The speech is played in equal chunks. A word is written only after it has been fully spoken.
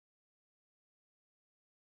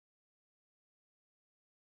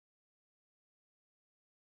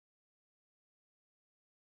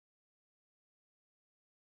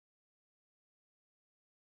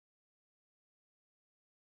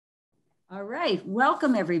All right,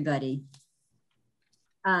 welcome everybody.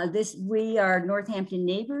 We are Northampton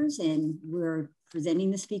neighbors and we're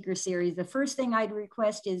presenting the speaker series. The first thing I'd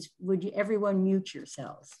request is everyone mute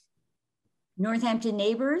yourselves. Northampton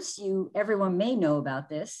neighbors, everyone may know about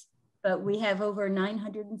this, but we have over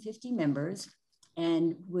 950 members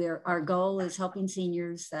and our goal is helping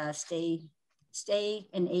seniors stay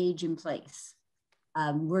and age in place.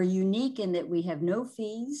 We're unique in that we have no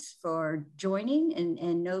fees for joining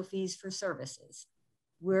and no fees for services.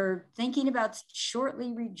 We're thinking about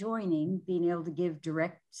shortly rejoining, being able to give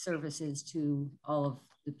direct services to all of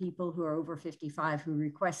the people who are over 55 who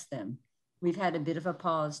request them. We've had a bit of a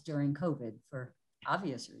pause during COVID for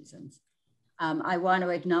obvious reasons. I want to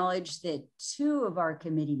acknowledge that two of our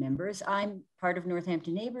committee members, I'm part of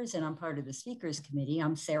Northampton Neighbors and I'm part of the Speakers Committee.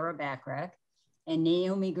 I'm Sarah Backrack. And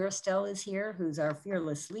Naomi Gerstel is here, who's our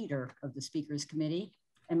fearless leader of the Speakers Committee,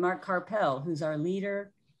 and Mark Carpel, who's our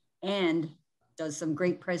leader and does some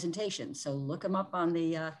great presentations. So look him up on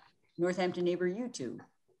the Northampton Neighbor YouTube.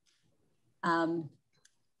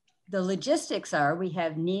 The logistics are, we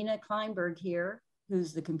have Nina Kleinberg here,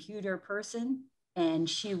 who's the computer person, and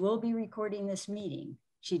she will be recording this meeting.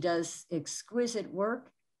 She does exquisite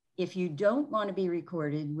work. If you don't want to be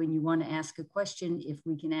recorded, when you want to ask a question, if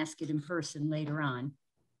we can ask it in person later on,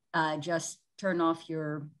 just turn off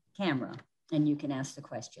your camera and you can ask the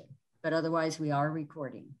question. But otherwise, we are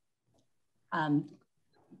recording.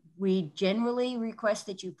 We generally request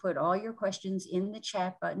that you put all your questions in the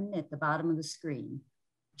chat button at the bottom of the screen.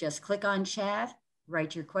 Just click on chat,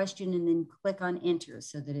 write your question, and then click on enter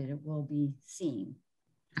so that it will be seen.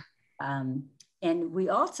 And we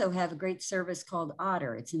also have a great service called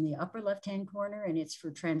Otter. It's in the upper left-hand corner and it's for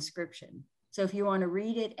transcription. So if you want to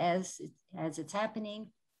read it as it's happening,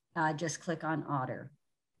 just click on Otter.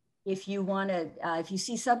 If you want to, if you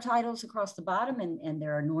see subtitles across the bottom and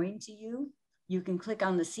they're annoying to you, you can click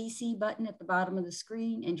on the CC button at the bottom of the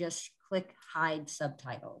screen and just click Hide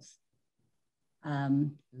Subtitles.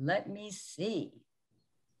 Let me see.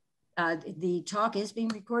 The talk is being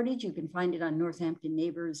recorded. You can find it on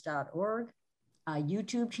northamptonneighbors.org.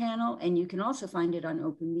 YouTube channel, and you can also find it on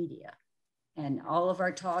Open Media. And all of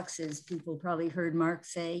our talks, as people probably heard Mark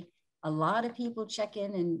say, a lot of people check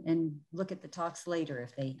in and look at the talks later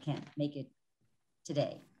if they can't make it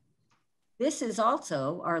today. This is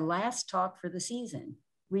also our last talk for the season.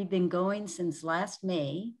 We've been going since last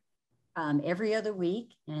May, every other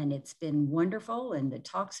week, and it's been wonderful, and the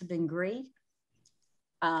talks have been great.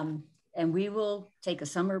 And we will take a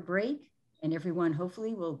summer break, and everyone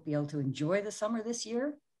hopefully will be able to enjoy the summer this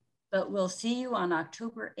year. But we'll see you on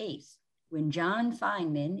October 8th, when John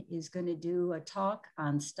Feynman is going to do a talk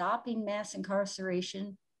on stopping mass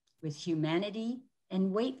incarceration with humanity and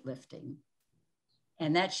weightlifting.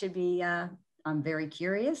 And that should be, I'm very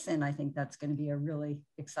curious, and I think that's going to be a really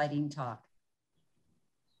exciting talk.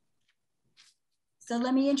 So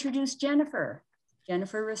let me introduce Jennifer.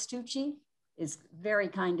 Jennifer Restucci is very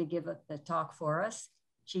kind to give the talk for us.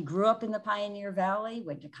 She grew up in the Pioneer Valley,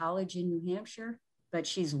 went to college in New Hampshire, but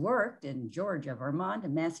she's worked in Georgia, Vermont,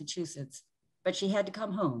 and Massachusetts, but she had to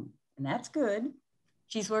come home, and that's good.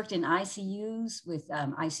 She's worked in ICUs with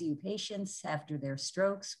ICU patients after their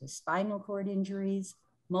strokes with spinal cord injuries,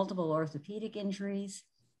 multiple orthopedic injuries,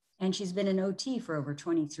 and she's been an OT for over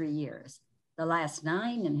 23 years. The last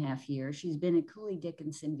 9.5 years, she's been at Cooley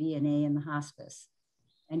Dickinson VNA in the hospice,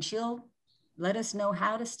 and she'll let us know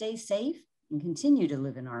how to stay safe and continue to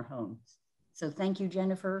live in our homes. So thank you,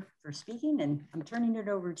 Jennifer, for speaking, and I'm turning it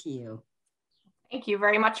over to you. Thank you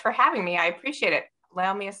very much for having me. I appreciate it.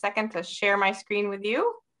 Allow me a second to share my screen with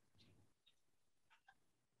you.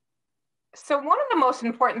 So one of the most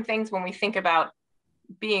important things when we think about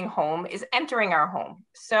being home is entering our home.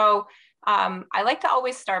 So I like to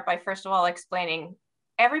always start by, first of all, explaining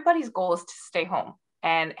everybody's goal is to stay home.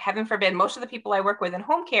 And heaven forbid, most of the people I work with in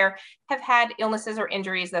home care have had illnesses or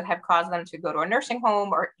injuries that have caused them to go to a nursing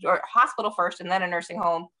home or hospital first and then a nursing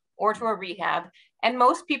home or to a rehab. And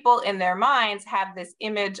most people in their minds have this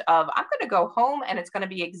image of, I'm going to go home and it's going to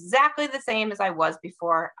be exactly the same as I was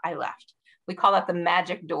before I left. We call that the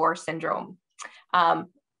magic door syndrome.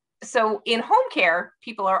 So in home care,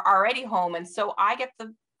 people are already home. And so I get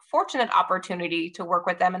the fortunate opportunity to work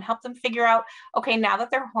with them and help them figure out, okay, now that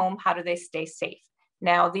they're home, how do they stay safe?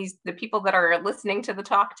 Now, the people that are listening to the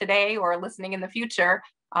talk today or listening in the future,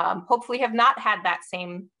 hopefully have not had that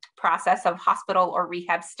same process of hospital or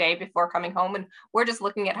rehab stay before coming home. And we're just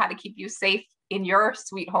looking at how to keep you safe in your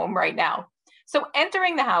sweet home right now. So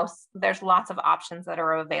entering the house, there's lots of options that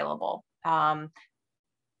are available.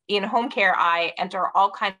 in home care, I enter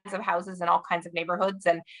all kinds of houses and all kinds of neighborhoods,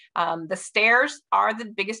 and the stairs are the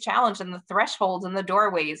biggest challenge, and the thresholds and the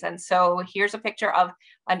doorways. And so here's a picture of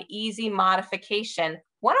an easy modification.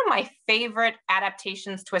 One of my favorite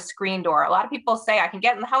adaptations to a screen door. A lot of people say I can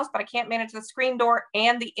get in the house, but I can't manage the screen door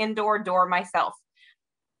and the indoor door myself.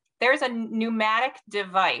 There's a pneumatic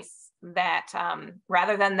device that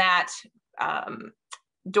rather than that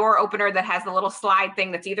door opener that has the little slide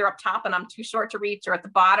thing that's either up top and I'm too short to reach, or at the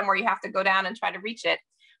bottom where you have to go down and try to reach it.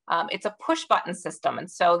 It's a push button system. And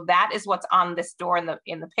so that is what's on this door in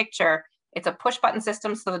the picture. It's a push button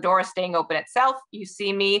system, so the door is staying open itself. You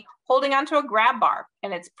see me holding onto a grab bar,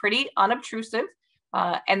 and it's pretty unobtrusive.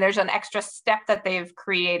 And there's an extra step that they've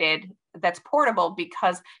created that's portable,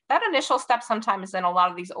 because that initial step sometimes in a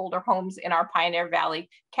lot of these older homes in our Pioneer Valley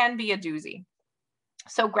can be a doozy.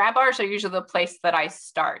 So grab bars are usually the place that I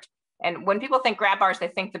start. And when people think grab bars, they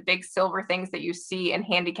think the big silver things that you see in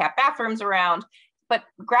handicapped bathrooms around. But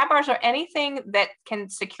grab bars are anything that can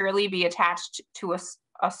securely be attached to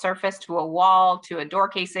a surface, to a wall, to a door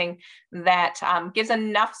casing that gives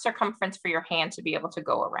enough circumference for your hand to be able to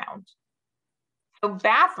go around. So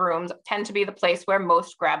bathrooms tend to be the place where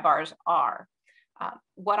most grab bars are.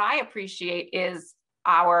 What I appreciate is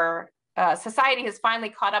our society has finally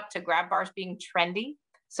caught up to grab bars being trendy.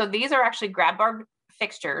 So these are actually grab bar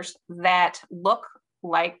fixtures that look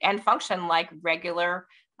like and function like regular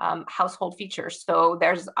household features. So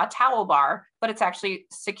there's a towel bar, but it's actually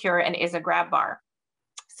secure and is a grab bar.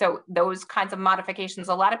 So those kinds of modifications,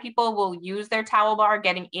 a lot of people will use their towel bar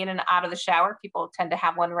getting in and out of the shower. People tend to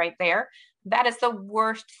have one right there. That is the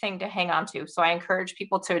worst thing to hang on to. So I encourage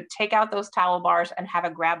people to take out those towel bars and have a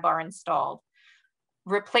grab bar installed.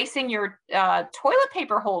 Replacing your toilet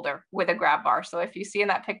paper holder with a grab bar. So if you see in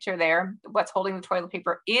that picture there, what's holding the toilet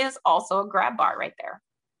paper is also a grab bar right there.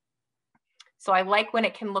 So I like when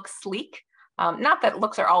it can look sleek. Not that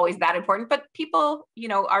looks are always that important, but people,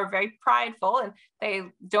 are very prideful and they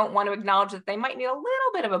don't want to acknowledge that they might need a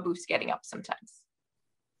little bit of a boost getting up sometimes.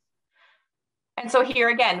 And so here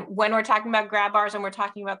again, when we're talking about grab bars and we're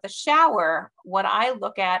talking about the shower, what I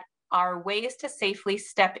look at are ways to safely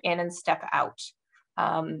step in and step out.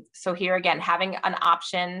 So here again, having an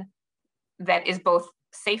option that is both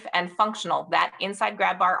safe and functional. That inside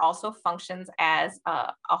grab bar also functions as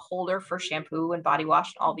a holder for shampoo and body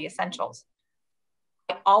wash and all the essentials.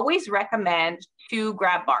 I always recommend 2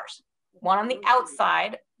 grab bars, one on the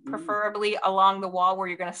outside, preferably along the wall where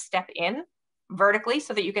you're going to step in vertically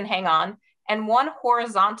so that you can hang on, and one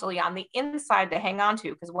horizontally on the inside to hang on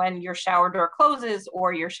to, because when your shower door closes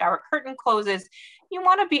or your shower curtain closes, you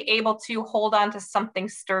want to be able to hold on to something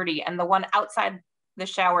sturdy, and the one outside the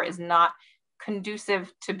shower is not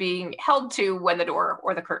conducive to being held to when the door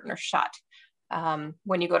or the curtain are shut.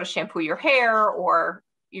 When you go to shampoo your hair or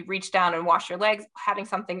you reach down and wash your legs, having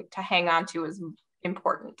something to hang on to is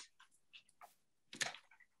important.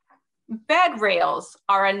 Bed rails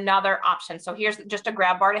are another option. So here's just a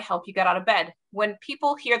grab bar to help you get out of bed. When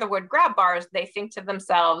people hear the word grab bars, they think to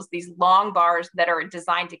themselves these long bars that are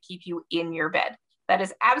designed to keep you in your bed. That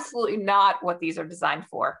is absolutely not what these are designed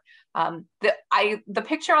for. The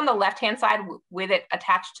picture on the left-hand side with it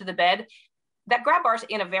attached to the bed, that grab bar is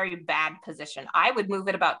in a very bad position. I would move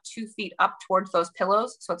it about 2 feet up towards those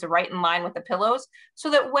pillows, so it's right in line with the pillows,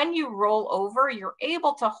 so that when you roll over, you're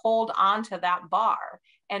able to hold onto that bar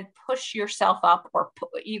and push yourself up, or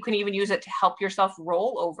you can even use it to help yourself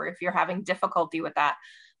roll over if you're having difficulty with that.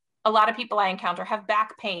 A lot of people I encounter have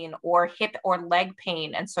back pain or hip or leg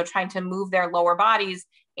pain, and so trying to move their lower bodies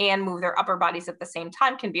and move their upper bodies at the same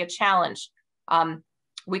time can be a challenge.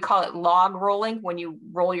 We call it log rolling, when you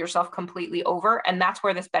roll yourself completely over, and that's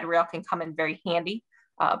where this bed rail can come in very handy.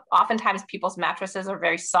 Oftentimes people's mattresses are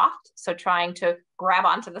very soft, so trying to grab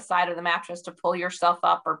onto the side of the mattress to pull yourself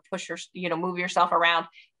up or push move yourself around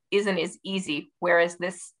isn't as easy, whereas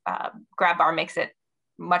this grab bar makes it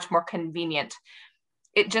much more convenient.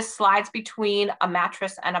 It just slides between a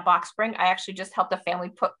mattress and a box spring. I actually just helped a family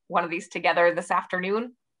put one of these together this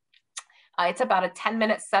afternoon. It's about a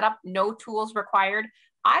 10-minute setup, no tools required.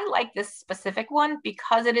 I like this specific one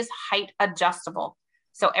because it is height adjustable.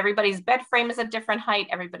 So everybody's bed frame is a different height,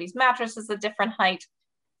 everybody's mattress is a different height.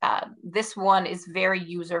 This one is very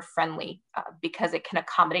user-friendly because it can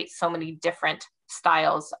accommodate so many different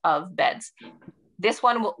styles of beds. This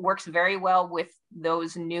one works very well with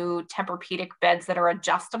those new Tempur-Pedic beds that are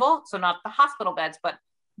adjustable. So not the hospital beds, but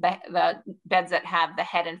the beds that have the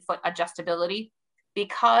head and foot adjustability.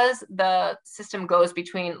 Because the system goes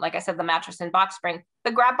between, like I said, the mattress and box spring,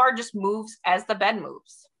 the grab bar just moves as the bed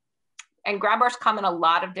moves. And grab bars come in a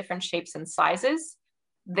lot of different shapes and sizes.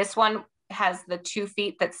 This one has the 2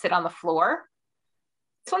 feet that sit on the floor.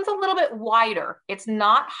 This one's a little bit wider. It's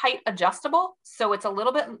not height adjustable, so it's a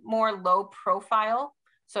little bit more low profile.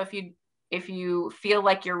 So if you feel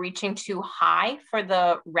like you're reaching too high for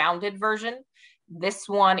the rounded version, this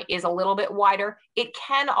one is a little bit wider. It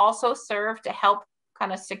can also serve to help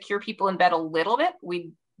kind of secure people in bed a little bit.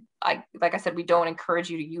 Like I said, we don't encourage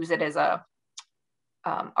you to use it as a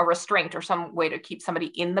restraint or some way to keep somebody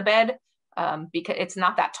in the bed, because it's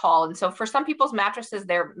not that tall. And so for some people's mattresses,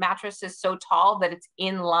 their mattress is so tall that it's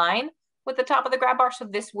in line with the top of the grab bar. So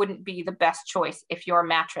this wouldn't be the best choice if your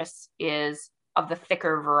mattress is of the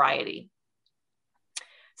thicker variety.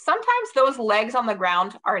 Sometimes those legs on the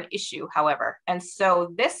ground are an issue, however. And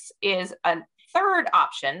so this is a third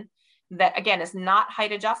option that, again, is not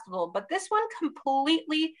height adjustable, but this one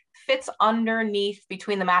completely fits underneath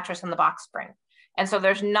between the mattress and the box spring. And so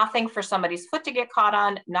there's nothing for somebody's foot to get caught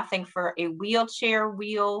on, nothing for a wheelchair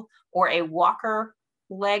wheel or a walker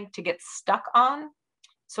leg to get stuck on.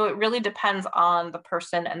 So it really depends on the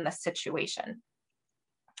person and the situation.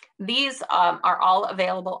 These are all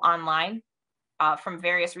available online from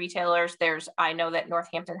various retailers. I know that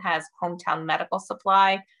Northampton has Hometown Medical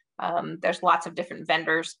Supply. There's lots of different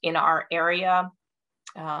vendors in our area,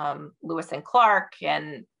 Lewis and Clark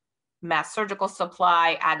and Mass Surgical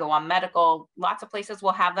Supply, Agawam Medical, lots of places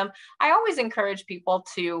will have them. I always encourage people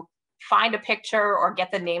to find a picture or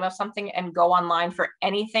get the name of something and go online for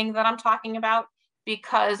anything that I'm talking about,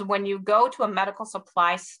 because when you go to a medical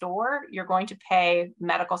supply store, you're going to pay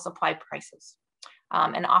medical supply prices.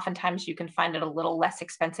 And oftentimes you can find it a little less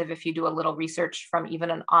expensive if you do a little research from even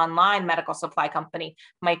an online medical supply company,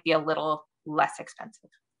 might be a little less expensive.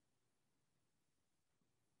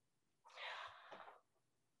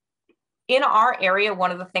 In our area,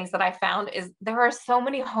 one of the things that I found is there are so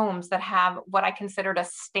many homes that have what I considered a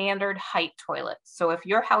standard height toilet. So if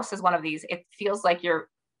your house is one of these, it feels like you're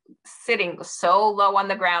sitting so low on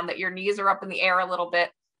the ground that your knees are up in the air a little bit.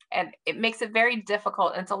 And it makes it very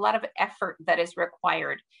difficult. And it's a lot of effort that is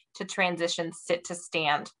required to transition sit to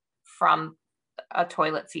stand from a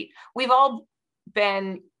toilet seat. We've all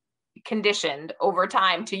been conditioned over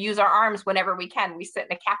time to use our arms whenever we can. We sit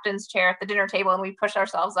in a captain's chair at the dinner table and we push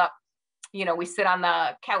ourselves up. You know, we sit on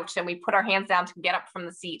the couch and we put our hands down to get up from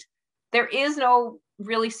the seat. There is no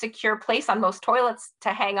really secure place on most toilets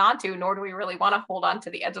to hang on to, nor do we really want to hold on to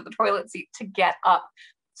the edge of the toilet seat to get up.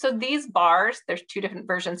 So these bars, there's 2 different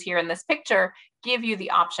versions here in this picture, give you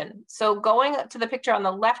the option. So going to the picture on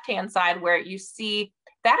the left-hand side where you see,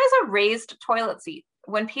 that is a raised toilet seat.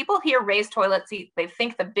 When people hear raised toilet seat, they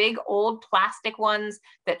think the big old plastic ones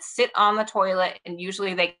that sit on the toilet and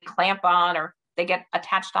usually they clamp on or they get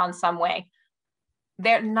attached on some way.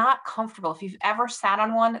 They're not comfortable. If you've ever sat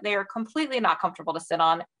on one, they are completely not comfortable to sit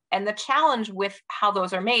on. And the challenge with how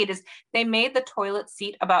those are made is they made the toilet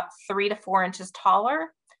seat about 3 to 4 inches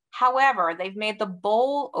taller. However, they've made the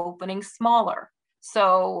bowl opening smaller.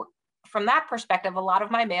 So from that perspective, a lot of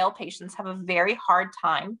my male patients have a very hard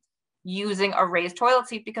time using a raised toilet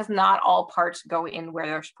seat because not all parts go in where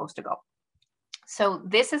they're supposed to go. So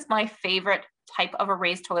this is my favorite type of a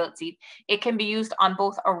raised toilet seat. It can be used on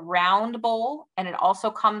both a round bowl and it also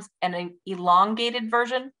comes in an elongated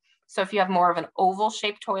version. So if you have more of an oval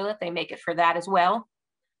shaped toilet, they make it for that as well.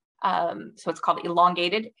 So it's called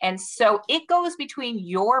elongated. And so it goes between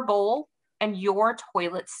your bowl and your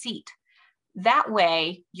toilet seat. That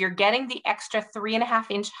way you're getting the extra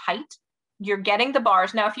 3.5-inch height. You're getting the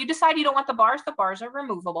bars. Now, if you decide you don't want the bars are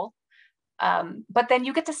removable. But then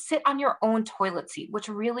you get to sit on your own toilet seat, which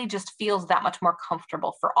really just feels that much more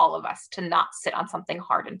comfortable for all of us to not sit on something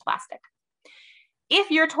hard and plastic. If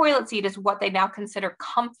your toilet seat is what they now consider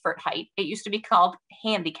comfort height, it used to be called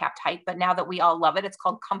handicapped height, but now that we all love it, it's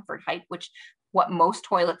called comfort height, which what most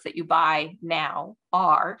toilets that you buy now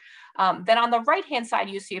are. Then on the right-hand side,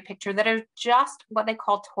 you see a picture that are just what they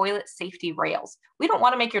call toilet safety rails. We don't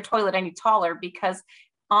want to make your toilet any taller because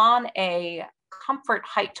on a comfort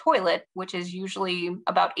height toilet, which is usually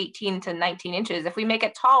about 18 to 19 inches, if we make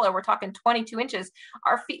it taller, we're talking 22 inches,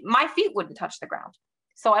 my feet wouldn't touch the ground.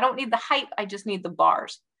 So I don't need the height, I just need the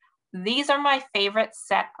bars. These are my favorite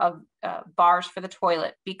set of bars for the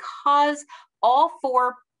toilet because all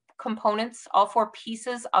 4 components, all 4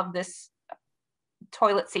 pieces of this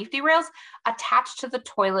toilet safety rails attach to the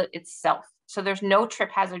toilet itself. So there's no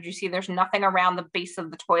trip hazard. You see, there's nothing around the base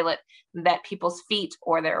of the toilet that people's feet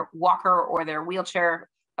or their walker or their wheelchair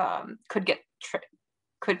could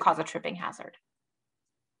cause a tripping hazard.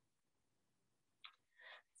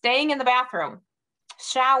 Staying in the bathroom,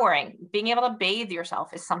 showering, being able to bathe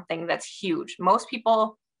yourself is something that's huge. Most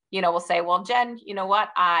people, will say, well, Jen, you know what?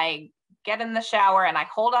 I get in the shower and I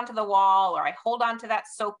hold onto the wall, or I hold onto that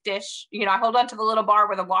soap dish, you know, I hold onto the little bar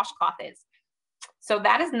where the washcloth is. So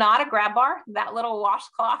that is not a grab bar. That little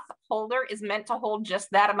washcloth holder is meant to hold just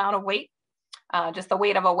that amount of weight, just the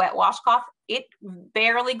weight of a wet washcloth. It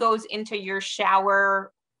barely goes into your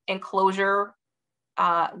shower enclosure,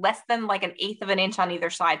 less than like 1/8 of an inch on either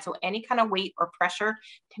side. So any kind of weight or pressure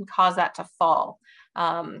can cause that to fall.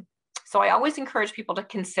 So I always encourage people to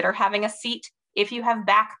consider having a seat. If you have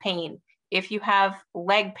back pain, if you have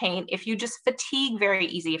leg pain, if you just fatigue very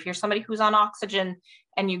easy, if you're somebody who's on oxygen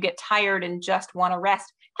and you get tired and just want to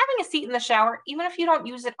rest, having a seat in the shower, even if you don't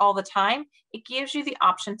use it all the time, it gives you the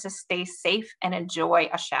option to stay safe and enjoy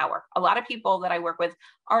a shower. A lot of people that I work with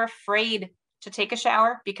are afraid to take a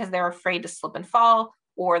shower because they're afraid to slip and fall,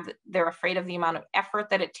 or they're afraid of the amount of effort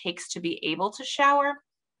that it takes to be able to shower.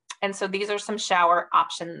 And so these are some shower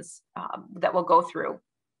options that we'll go through,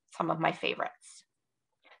 some of my favorites.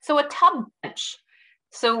 So a tub bench.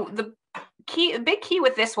 So the big key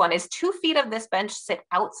with this one is 2 feet of this bench sit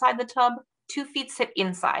outside the tub, 2 feet sit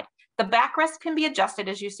inside. The backrest can be adjusted,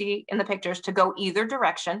 as you see in the pictures, to go either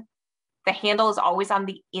direction. The handle is always on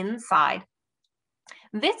the inside.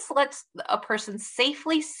 This lets a person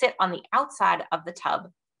safely sit on the outside of the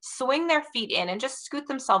tub, swing their feet in, and just scoot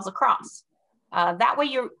themselves across. That way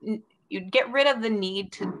you get rid of the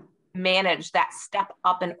need to manage that step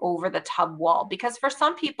up and over the tub wall, because for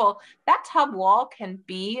some people that tub wall can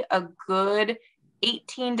be a good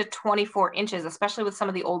 18 to 24 inches, especially with some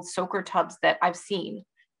of the old soaker tubs that I've seen,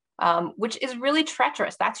 which is really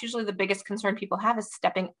treacherous. That's usually the biggest concern people have, is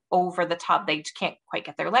stepping over the tub. They just can't quite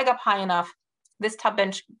get their leg up high enough. This tub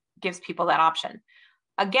bench gives people that option.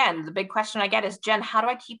 Again, the big question I get is, Jen, how do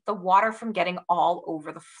I keep the water from getting all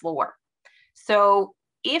over the floor? So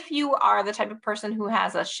if you are the type of person who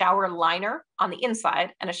has a shower liner on the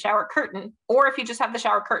inside and a shower curtain, or if you just have the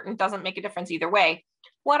shower curtain, doesn't make a difference either way.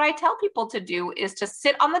 What I tell people to do is to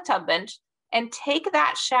sit on the tub bench and take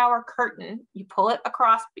that shower curtain, you pull it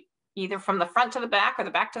across either from the front to the back or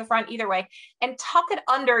the back to the front, either way, and tuck it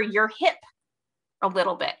under your hip a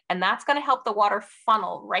little bit. And that's going to help the water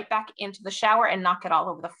funnel right back into the shower and not get all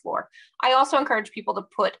over the floor. I also encourage people to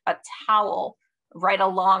put a towel right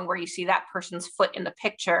along where you see that person's foot in the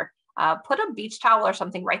picture. Put a beach towel or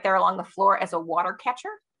something right there along the floor as a water catcher.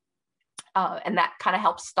 And that kind of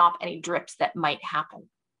helps stop any drips that might happen.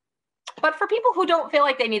 But for people who don't feel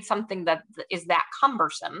like they need something that is that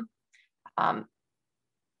cumbersome,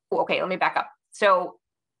 okay, let me back up. So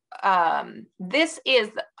this is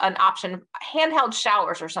an option. Handheld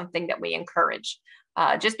showers are something that we encourage.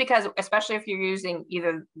 Just because, especially if you're using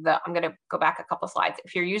either I'm going to go back a couple slides.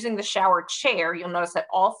 If you're using the shower chair, you'll notice that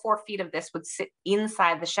all 4 feet of this would sit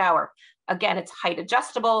inside the shower. Again, it's height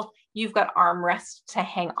adjustable. You've got armrests to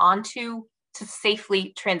hang onto to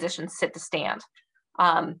safely transition sit to stand.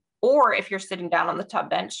 Or if you're sitting down on the tub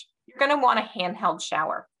bench, you're going to want a handheld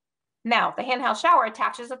shower. Now, the handheld shower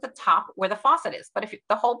attaches at the top where the faucet is. But if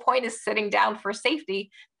the whole point is sitting down for safety,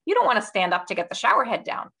 you don't want to stand up to get the shower head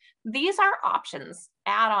down. These are options,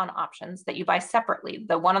 add-on options that you buy separately.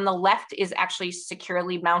 The one on the left is actually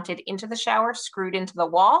securely mounted into the shower, screwed into the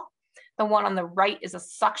wall. The one on the right is a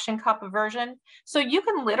suction cup version. So you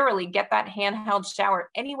can literally get that handheld shower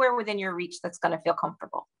anywhere within your reach that's going to feel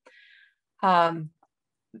comfortable.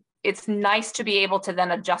 It's nice to be able to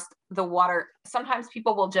then adjust the water. Sometimes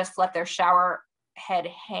people will just let their shower head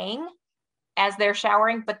hang as they're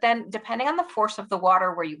showering, but then depending on the force of the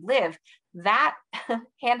water where you live, that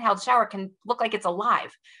handheld shower can look like it's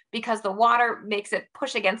alive because the water makes it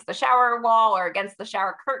push against the shower wall or against the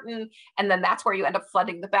shower curtain, and then that's where you end up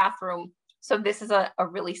flooding the bathroom. So this is a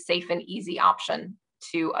really safe and easy option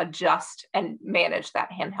to adjust and manage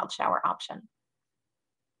that handheld shower option.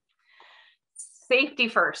 Safety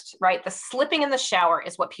first, right? The slipping in the shower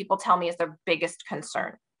is what people tell me is their biggest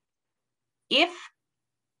concern. If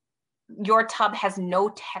your tub has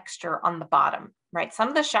no texture on the bottom, right? Some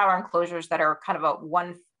of the shower enclosures that are kind of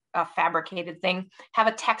a fabricated thing have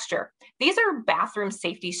a texture. These are bathroom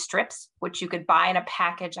safety strips, which you could buy in a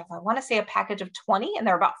package of, I want to say a package of 20, and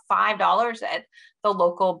they're about $5 at the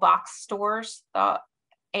local box stores.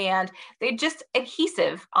 And they just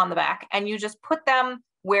adhesive on the back, and you just put them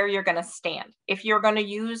where you're going to stand. If you're going to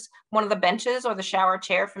use one of the benches or the shower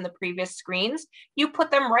chair from the previous screens, you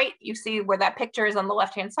put them right, you see where that picture is on the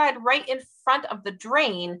left-hand side, right in front of the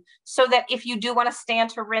drain, so that if you do want to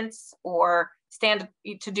stand to rinse or stand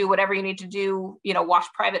to do whatever you need to do, you know, wash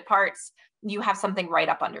private parts, you have something right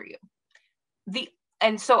up under you.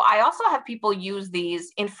 And so I also have people use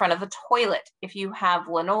these in front of the toilet. If you have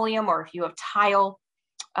linoleum or if you have tile,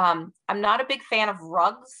 I'm not a big fan of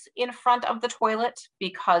rugs in front of the toilet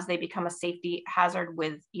because they become a safety hazard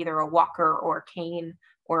with either a walker or a cane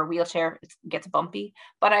or a wheelchair. It gets bumpy,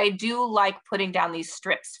 but I do like putting down these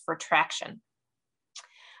strips for traction.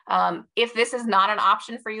 If this is not an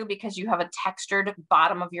option for you because you have a textured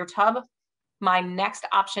bottom of your tub, my next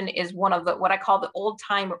option is one of the, what I call the old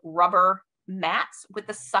time rubber mats with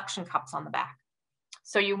the suction cups on the back.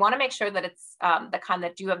 So you want to make sure that it's the kind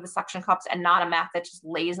that do have the suction cups and not a mat that just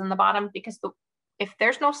lays in the bottom, because if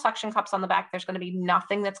there's no suction cups on the back, there's going to be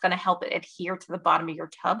nothing that's going to help it adhere to the bottom of your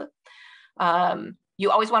tub. You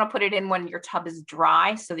always want to put it in when your tub is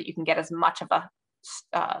dry so that you can get as much of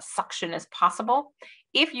a suction as possible.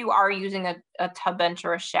 If you are using a tub bench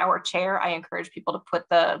or a shower chair, I encourage people to put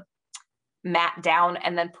the mat down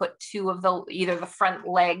and then put two of either the front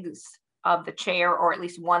legs of the chair or at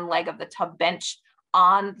least one leg of the tub bench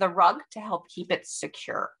on the rug to help keep it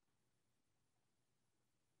secure.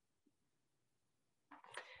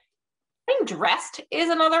 Getting dressed is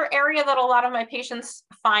another area that a lot of my patients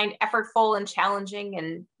find effortful and challenging.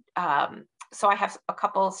 And so I have a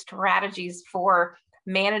couple of strategies for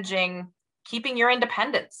managing keeping your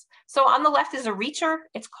independence. So on the left is a reacher.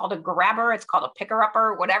 It's called a grabber. It's called a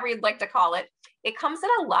picker-upper, whatever you'd like to call it. It comes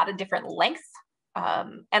in a lot of different lengths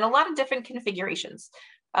and a lot of different configurations.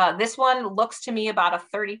 This one looks to me about a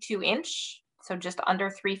 32-inch, so just under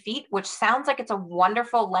 3 feet, which sounds like it's a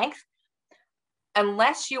wonderful length.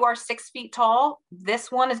 Unless you are 6 feet tall,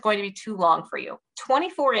 this one is going to be too long for you.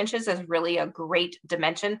 24 inches is really a great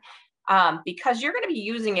dimension because you're going to be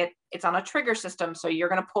using it. It's on a trigger system, so you're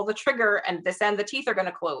going to pull the trigger and this end, the teeth are going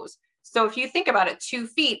to close. So if you think about it, 2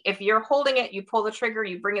 feet, if you're holding it, you pull the trigger,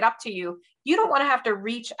 you bring it up to you, you don't want to have to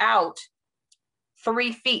reach out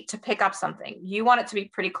 3 feet to pick up something. You want it to be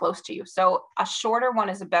pretty close to you. So a shorter one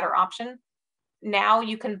is a better option. Now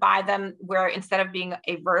you can buy them where instead of being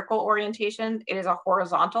a vertical orientation, it is a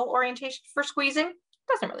horizontal orientation for squeezing. It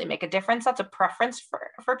doesn't really make a difference. That's a preference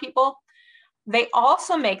for people. They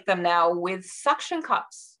also make them now with suction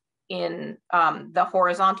cups in the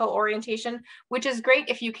horizontal orientation, which is great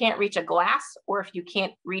if you can't reach a glass or if you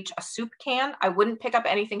can't reach a soup can. I wouldn't pick up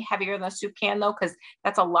anything heavier than a soup can though, because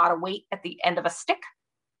that's a lot of weight at the end of a stick.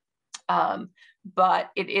 But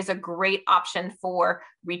it is a great option for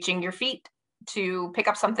reaching your feet to pick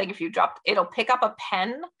up something. If you drop, it'll pick up a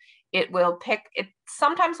pen. It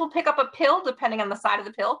sometimes will pick up a pill depending on the size of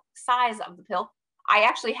the pill. I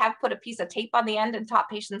actually have put a piece of tape on the end and taught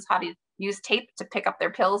patients how to use tape to pick up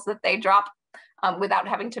their pills that they drop without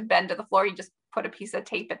having to bend to the floor. You just put a piece of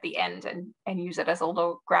tape at the end and use it as a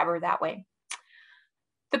little grabber that way.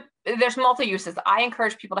 There's multi-uses. I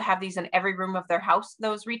encourage people to have these in every room of their house,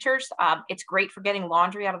 those reachers. It's great for getting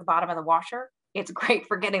laundry out of the bottom of the washer. It's great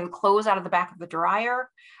for getting clothes out of the back of the dryer.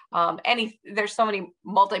 There's so many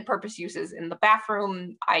multi-purpose uses in the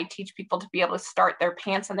bathroom. I teach people to be able to start their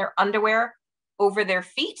pants and their underwear over their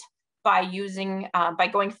feet by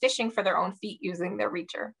going fishing for their own feet using their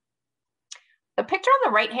reacher. The picture on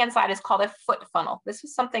the right-hand side is called a foot funnel. This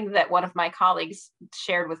is something that one of my colleagues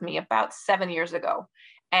shared with me about 7 years ago,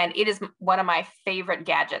 and it is one of my favorite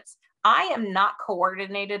gadgets. I am not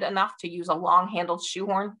coordinated enough to use a long-handled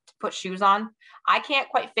shoehorn to put shoes on. I can't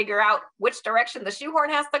quite figure out which direction the shoehorn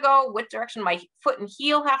has to go, which direction my foot and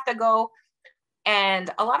heel have to go. And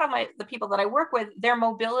a lot of the people that I work with, their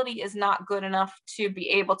mobility is not good enough to be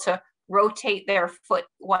able to rotate their foot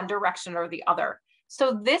one direction or the other.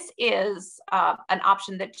 So this is an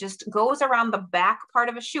option that just goes around the back part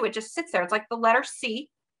of a shoe. It just sits there. It's like the letter C,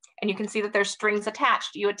 and you can see that there's strings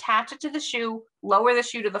attached. You attach it to the shoe, lower the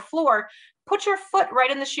shoe to the floor, put your foot right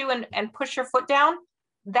in the shoe and push your foot down.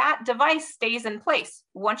 That device stays in place.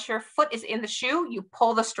 Once your foot is in the shoe, you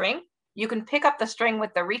pull the string. You can pick up the string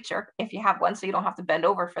with the reacher if you have one, so you don't have to bend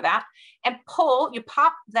over for that, and you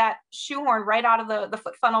pop that shoehorn right out of the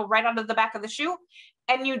foot funnel, right out of the back of the shoe.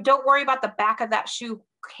 And you don't worry about the back of that shoe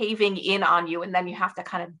caving in on you. And then you have to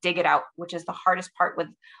kind of dig it out, which is the hardest part with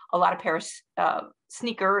a lot of pairs of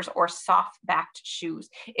sneakers or soft backed shoes.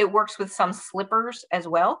 It works with some slippers as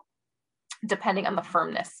well, depending on the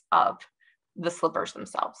firmness of the slippers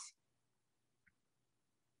themselves.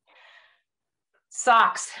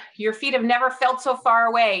 Socks. Your feet have never felt so far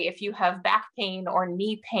away. If you have back pain or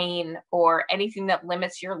knee pain or anything that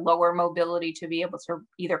limits your lower mobility to be able to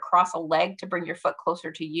either cross a leg to bring your foot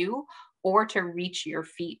closer to you or to reach your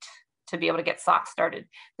feet to be able to get socks started.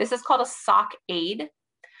 This is called a sock aid.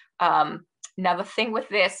 Now the thing with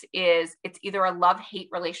this is it's either a love-hate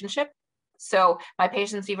relationship. So my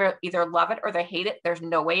patients either love it or they hate it. There's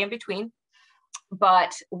no way in between.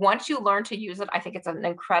 But once you learn to use it, I think it's an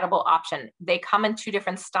incredible option. They come in 2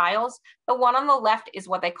 different styles. The one on the left is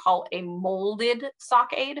what they call a molded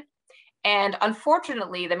sock aid. And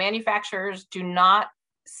unfortunately, the manufacturers do not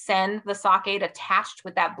send the sock aid attached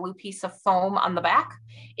with that blue piece of foam on the back.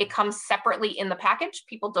 It comes separately in the package.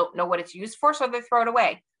 People don't know what it's used for, so they throw it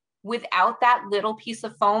away. Without that little piece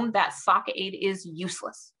of foam, that sock aid is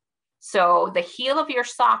useless. So the heel of your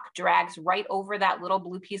sock drags right over that little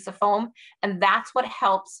blue piece of foam, and that's what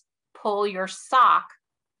helps pull your sock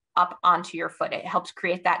up onto your foot. It helps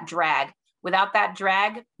create that drag. Without that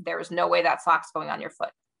drag, there is no way that sock's going on your foot.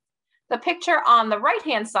 The picture on the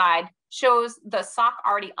right-hand side shows the sock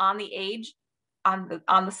already on the edge, on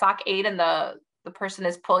the sock aid, and the person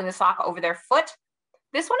is pulling the sock over their foot.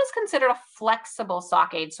 This one is considered a flexible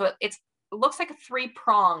sock aid. So it looks like 3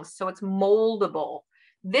 prongs, so it's moldable.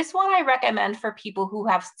 This one I recommend for people who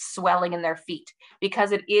have swelling in their feet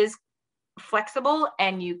because it is flexible,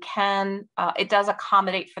 and you can, it does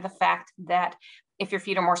accommodate for the fact that if your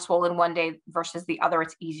feet are more swollen one day versus the other,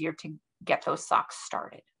 it's easier to get those socks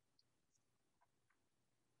started.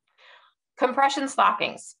 Compression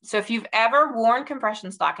stockings. So if you've ever worn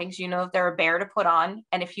compression stockings, you know that they're a bear to put on.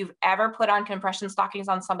 And if you've ever put on compression stockings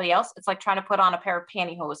on somebody else, it's like trying to put on a pair of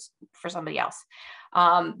pantyhose for somebody else.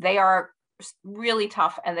 They are really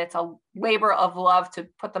tough, and it's a labor of love to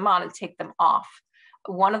put them on and take them off.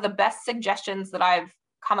 One of the best suggestions that I've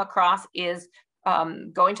come across is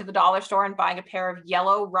going to the dollar store and buying a pair of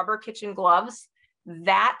yellow rubber kitchen gloves.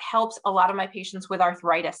 That helps a lot of my patients with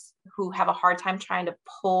arthritis who have a hard time trying to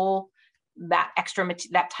pull that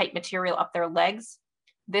tight material up their legs.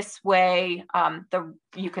 This way,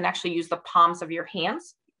 you can actually use the palms of your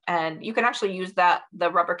hands, and you can actually use the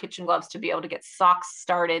rubber kitchen gloves to be able to get socks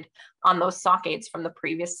started on those sock aids from the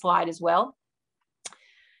previous slide as well.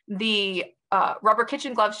 The rubber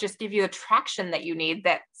kitchen gloves just give you the traction that you need,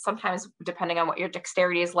 that sometimes, depending on what your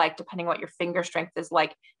dexterity is like, depending on what your finger strength is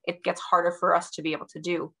like, it gets harder for us to be able to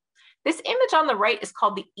do. This image on the right is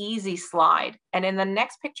called the Easy Slide. And in the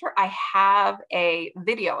next picture, I have a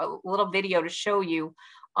little video to show you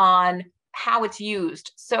on how it's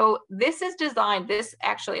used. So this is designed,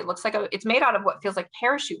 it looks like it's made out of what feels like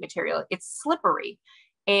parachute material. It's slippery,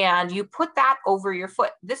 and you put that over your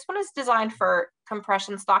foot. This one is designed for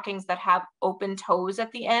compression stockings that have open toes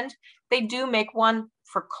at the end. They do make one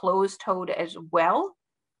for closed-toed as well.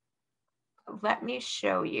 Let me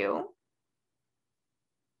show you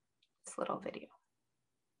this little video.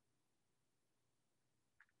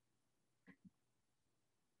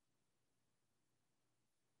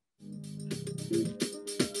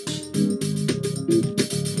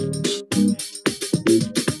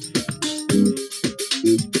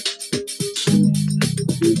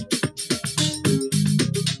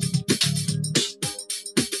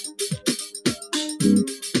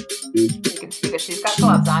 You can see that she's got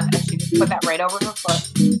gloves on, and she just put that right over her foot.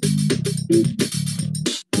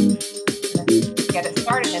 Get it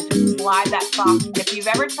started and just slide that sock. And if you've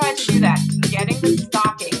ever tried to do that, getting the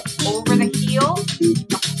stocking over the heel,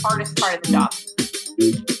 the hardest part of the job.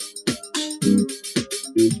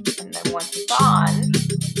 And then once it's on,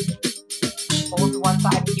 hold to one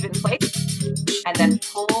side to keep it in place, and then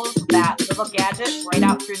pulls that little gadget right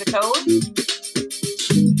out through the toes,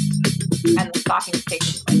 and the stocking is taken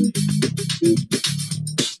place.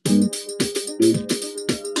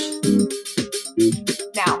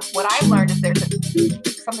 Now, what I've learned is there's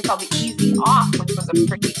something called the Easy Off, which was a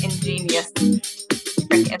pretty ingenious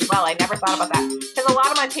trick as well. I never thought about that, because a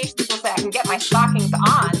lot of my patients will say, I can get my stockings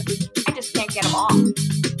on, I just can't get them off.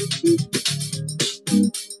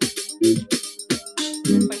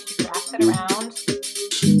 This way she wraps it around,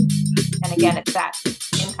 and again, it's that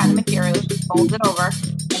same kind of material. She folds it over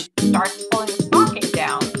and starts pulling the stocking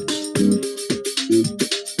down.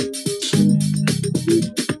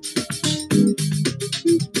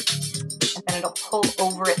 And then it'll pull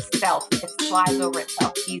over itself. It slides over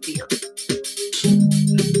itself easier.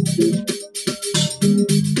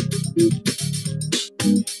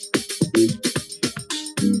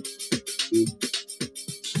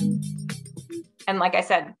 And like I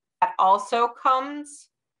said, that also comes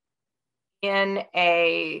in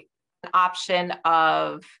an option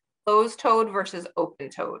of closed-toed versus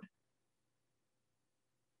open-toed.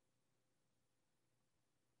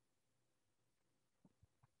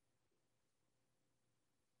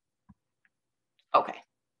 Okay.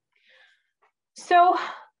 So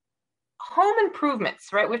home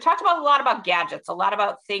improvements, right? We've talked about a lot about gadgets, a lot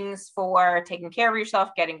about things for taking care of yourself,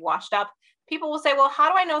 getting washed up. People will say, well,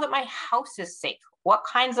 how do I know that my house is safe? What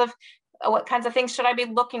kinds of things should I be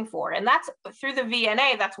looking for? And that's through the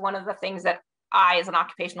VNA. That's one of the things that I, as an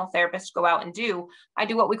occupational therapist, go out and do. I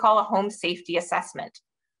do what we call a home safety assessment.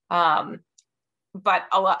 But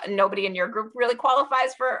nobody in your group really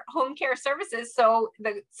qualifies for home care services. So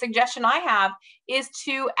the suggestion I have is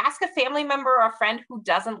to ask a family member or a friend who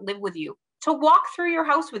doesn't live with you to walk through your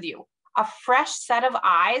house with you. A fresh set of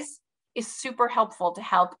eyes is super helpful to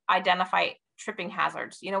help identify tripping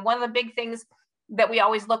hazards. You know, one of the big things that we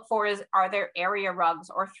always look for is, are there area rugs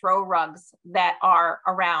or throw rugs that are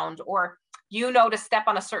around, or to step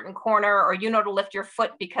on a certain corner, or to lift your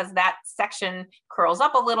foot because that section curls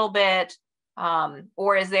up a little bit.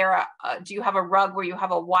 Or is there do you have a rug where you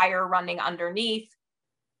have a wire running underneath?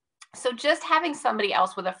 So just having somebody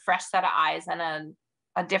else with a fresh set of eyes and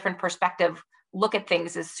a different perspective look at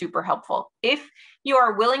things is super helpful. If you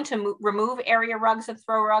are willing to remove area rugs and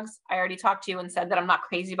throw rugs, I already talked to you and said that I'm not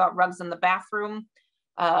crazy about rugs in the bathroom.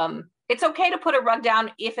 It's okay to put a rug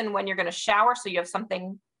down if and when you're going to shower, so you have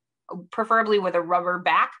something preferably with a rubber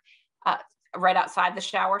back right outside the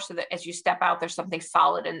shower, so that as you step out, there's something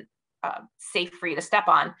solid and safe for you to step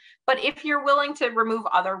on. But if you're willing to remove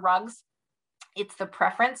other rugs, it's the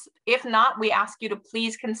preference. If not, we ask you to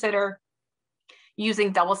please consider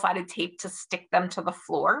using double-sided tape to stick them to the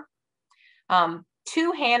floor.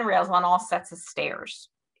 2 handrails on all sets of stairs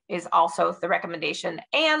is also the recommendation,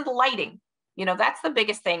 and lighting. That's the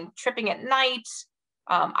biggest thing. Tripping at night.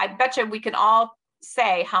 I bet you we can all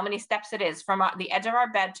say how many steps it is from the edge of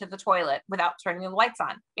our bed to the toilet without turning the lights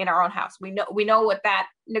on in our own house. We know what that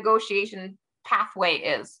negotiation pathway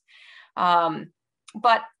is.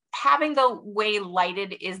 But having the way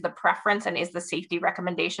lighted is the preference and is the safety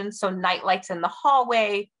recommendation. So night lights in the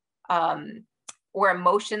hallway, or a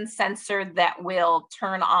motion sensor that will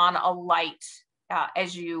turn on a light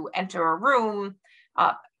as you enter a room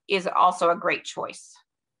is also a great choice.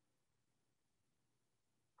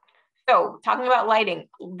 So talking about lighting,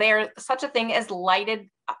 there's such a thing as lighted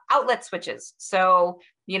outlet switches. So,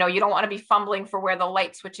 you don't want to be fumbling for where the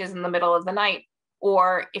light switch is in the middle of the night.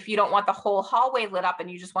 Or if you don't want the whole hallway lit up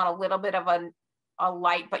and you just want a little bit of a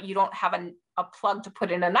light, but you don't have a plug to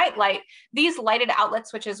put in a night light, these lighted outlet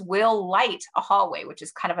switches will light a hallway, which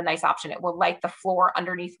is kind of a nice option. It will light the floor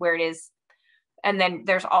underneath where it is. And then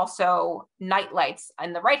there's also night lights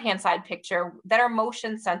in the right-hand side picture that are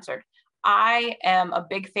motion censored. I am a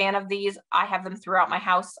big fan of these. I have them throughout my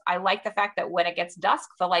house. I like the fact that when it gets dusk,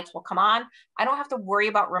 the lights will come on. I don't have to worry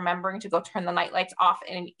about remembering to go turn the night lights off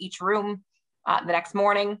in each room the next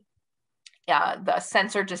morning. The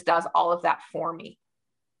sensor just does all of that for me.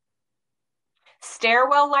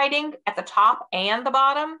 Stairwell lighting at the top and the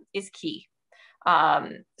bottom is key.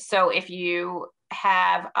 So if you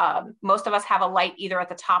have, most of us have a light either at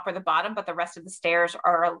the top or the bottom, but the rest of the stairs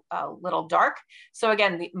are a little dark. So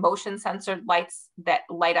again, the motion censored lights that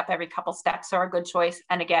light up every couple steps are a good choice.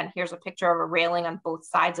 And again, here's a picture of a railing on both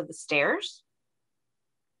sides of the stairs.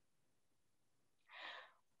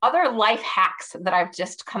 Other life hacks that I've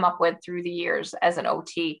just come up with through the years as an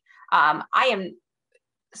OT. I am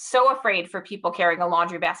so afraid for people carrying a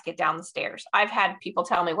laundry basket down the stairs. I've had people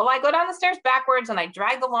tell me, well, I go down the stairs backwards and I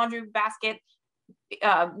drag the laundry basket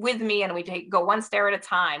with me and we go one stair at a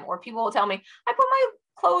time. Or people will tell me, I put my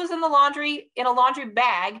clothes in the laundry in a laundry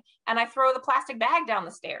bag and I throw the plastic bag down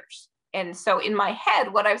the stairs. And so in my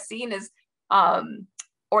head, what I've seen is, or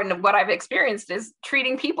what I've experienced is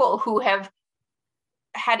treating people who have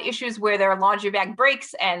had issues where their laundry bag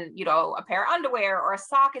breaks and, a pair of underwear or a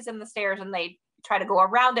sock is in the stairs and they try to go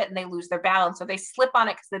around it and they lose their balance. So they slip on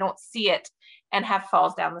it because they don't see it and have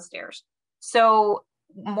falls down the stairs. So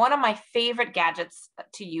one of my favorite gadgets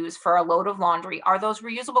to use for a load of laundry are those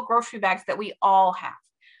reusable grocery bags that we all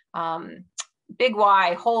have. Big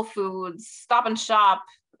Y, Whole Foods, Stop and Shop,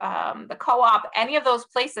 the Co-op, any of those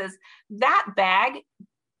places, that bag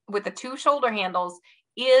with the 2 shoulder handles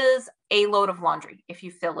is a load of laundry if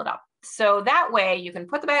you fill it up. So that way you can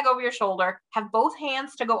put the bag over your shoulder, have both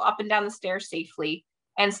hands to go up and down the stairs safely,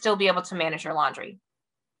 and still be able to manage your laundry.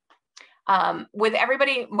 With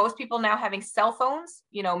everybody, most people now having cell phones,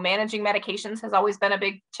 managing medications has always been a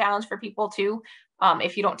big challenge for people too.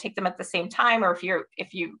 If you don't take them at the same time, or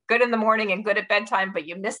if you're good in the morning and good at bedtime, but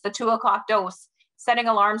you miss the 2 o'clock dose, setting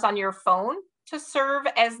alarms on your phone to serve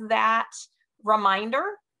as that reminder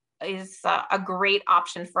is a great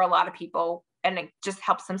option for a lot of people, and it just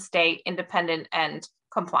helps them stay independent and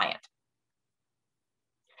compliant.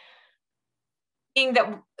 Being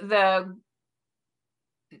that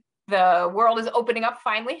the world is opening up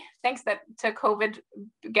finally, thanks to COVID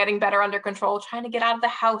getting better under control, trying to get out of the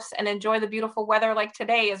house and enjoy the beautiful weather like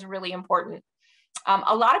today is really important.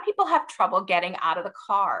 A lot of people have trouble getting out of the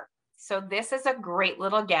car. So this is a great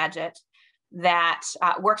little gadget that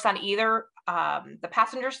works on either the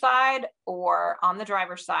passenger side or on the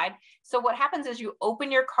driver's side. So what happens is you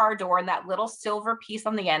open your car door and that little silver piece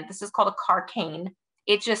on the end, this is called a car cane.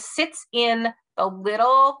 It just sits in the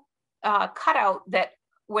little cutout that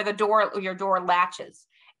where your door latches.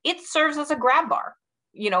 It serves as a grab bar.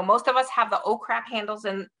 Most of us have the crap handles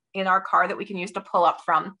in our car that we can use to pull up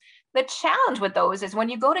from. The challenge with those is when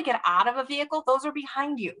you go to get out of a vehicle, those are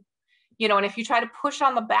behind you. And if you try to push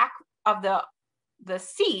on the back of the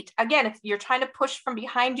seat, again, you're trying to push from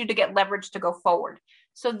behind you to get leverage to go forward.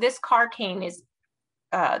 So this car cane is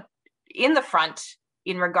in the front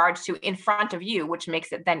in regards to in front of you, which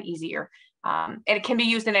makes it then easier. And it can be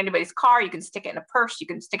used in anybody's car. You can stick it in a purse, you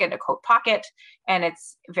can stick it in a coat pocket, and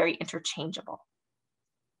it's very interchangeable.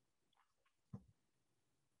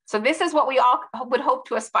 So this is what we all would hope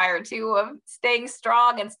to aspire to, of staying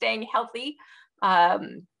strong and staying healthy.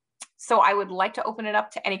 So I would like to open it up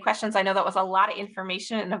to any questions. I know that was a lot of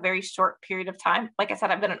information in a very short period of time. Like I said,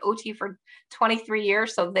 I've been an OT for 23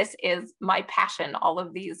 years, so this is my passion, all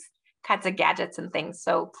of these kinds of gadgets and things.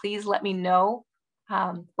 So please let me know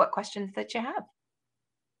what questions that you have.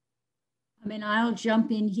 I'll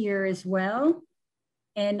jump in here as well.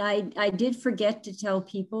 And I did forget to tell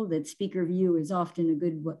people that speaker view is often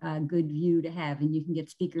a good view to have, and you can get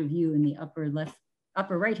speaker view in the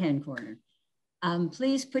upper right-hand corner.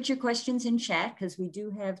 Please put your questions in chat because we do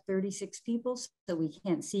have 36 people, so we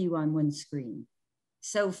can't see you on one screen.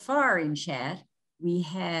 So far in chat, we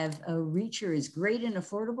have a Reacher is great and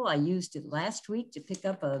affordable. I used it last week to pick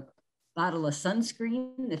up a bottle of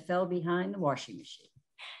sunscreen that fell behind the washing machine.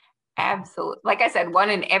 Absolutely. Like I said, one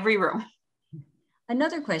in every room.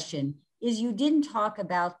 Another question is, you didn't talk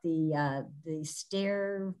about the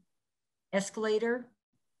stair escalator.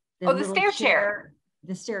 The stair chair.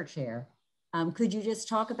 The stair chair. Could you just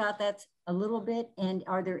talk about that a little bit? And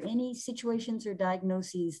are there any situations or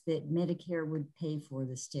diagnoses that Medicare would pay for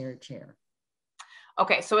the stair chair?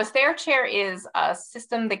 Okay, so a stair chair is a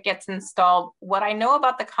system that gets installed. What I know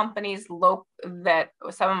about the companies that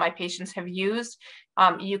some of my patients have used,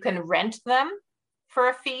 you can rent them for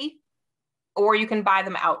a fee, or you can buy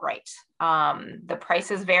them outright. The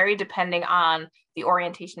prices vary depending on the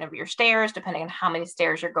orientation of your stairs, depending on how many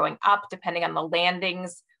stairs you're going up, depending on the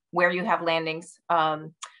landings, where you have landings.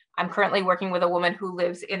 I'm currently working with a woman who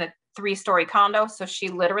lives in a 3-story condo. So she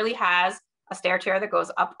literally has a stair chair that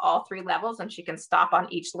goes up all 3 levels and she can stop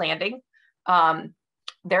on each landing.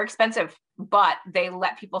 They're expensive, but they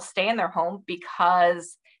let people stay in their home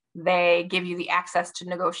because they give you the access to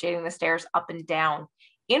negotiating the stairs up and down.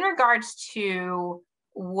 In regards to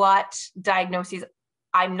what diagnoses,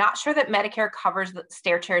 I'm not sure that Medicare covers the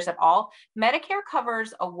stair chairs at all. Medicare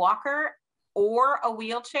covers a walker or a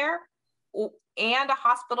wheelchair and a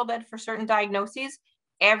hospital bed for certain diagnoses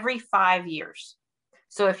every 5 years.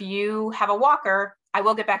 So if you have a walker, I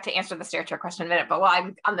will get back to answer the stair chair question in a minute, but while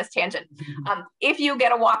I'm on this tangent, if you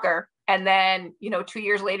get a walker and then 2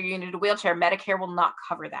 years later you need a wheelchair, Medicare will not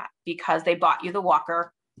cover that because they bought you the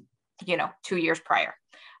walker 2 years prior.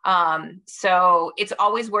 So it's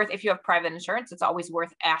always worth, if you have private insurance, it's always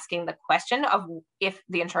worth asking the question of if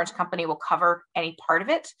the insurance company will cover any part of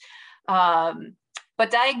it. But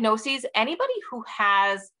diagnoses, anybody who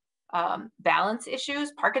has balance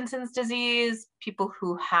issues, Parkinson's disease, people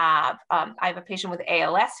who have, I have a patient with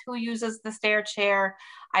ALS who uses the stair chair.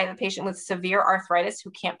 I have a patient with severe arthritis who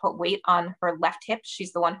can't put weight on her left hip.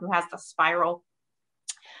 She's the one who has the spiral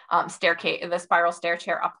stair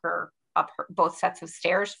chair up her both sets of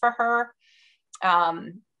stairs for her.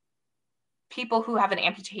 People who have an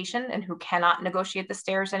amputation and who cannot negotiate the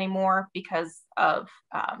stairs anymore because of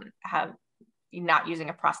not using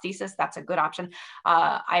a prosthesis, that's a good option.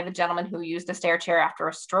 I have a gentleman who used a stair chair after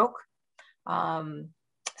a stroke.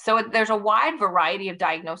 So there's a wide variety of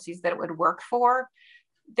diagnoses that it would work for.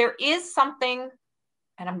 There is something,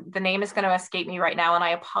 and the name is going to escape me right now, and I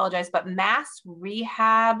apologize, but Mass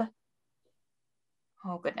Rehab,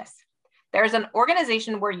 oh goodness. There's an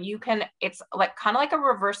organization where you can, it's like kind of like a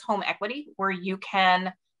reverse home equity, where you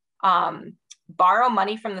can borrow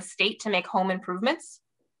money from the state to make home improvements.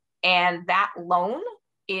 And that loan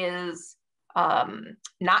is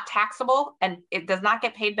not taxable and it does not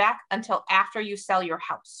get paid back until after you sell your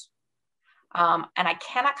house. And I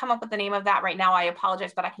cannot come up with the name of that right now. I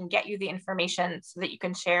apologize, but I can get you the information so that you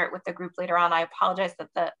can share it with the group later on. I apologize that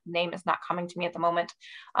the name is not coming to me at the moment.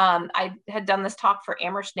 I had done this talk for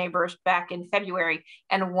Amherst Neighbors back in February,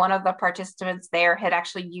 and one of the participants there had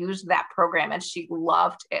actually used that program and she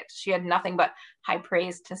loved it. She had nothing but high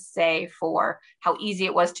praise to say for how easy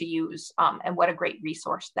it was to use and what a great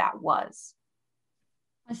resource that was.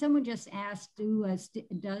 Someone just asked,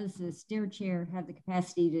 does a stair chair have the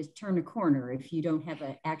capacity to turn a corner if you don't have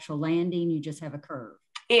an actual landing, you just have a curve?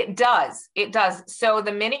 It does. It does. So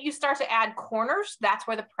the minute you start to add corners, that's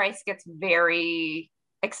where the price gets very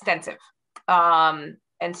extensive. And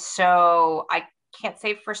so I can't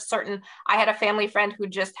say for certain. I had a family friend who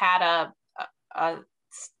just had a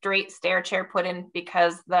straight stair chair put in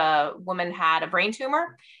because the woman had a brain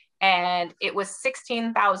tumor, and it was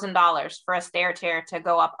 $16,000 for a stair chair to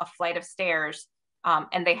go up a flight of stairs,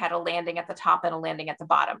 and they had a landing at the top and a landing at the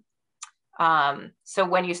bottom. So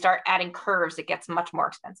when you start adding curves, it gets much more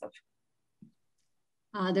expensive.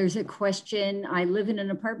 There's a question. I live in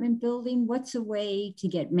an apartment building. What's a way to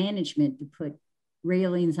get management to put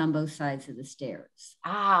railings on both sides of the stairs?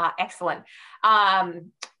 Excellent.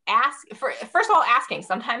 First of all, asking.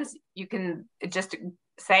 Sometimes you can just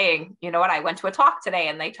saying, you know what, I went to a talk today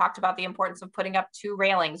and they talked about the importance of putting up 2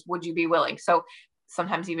 railings. Would you be willing? So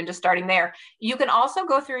sometimes even just starting there. You can also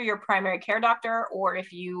go through your primary care doctor, or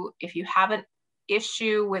if you have an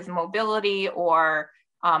issue with mobility or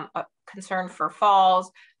a concern for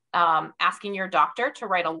falls, asking your doctor to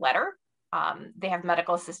write a letter. They have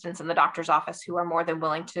medical assistants in the doctor's office who are more than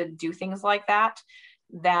willing to do things like that.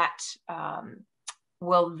 That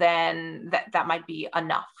will then, that might be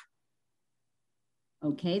enough.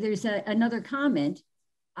 Okay, there's another comment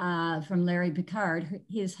from Larry Picard.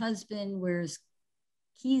 His husband wears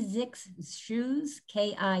Kizik shoes,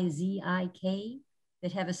 K-I-Z-I-K,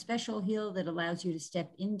 that have a special heel that allows you to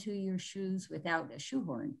step into your shoes without a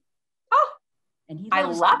shoehorn. Oh, and I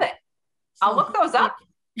love it. So I'll look those up.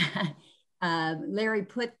 Larry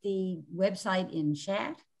put the website in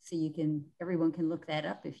chat, so everyone can look that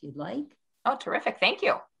up if you'd like. Oh, terrific. Thank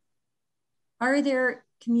you. Are there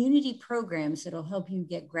community programs that'll help you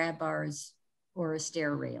get grab bars or a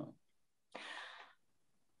stair railing?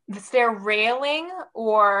 The stair railing,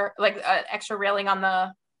 or like an extra railing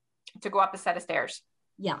on to go up a set of stairs?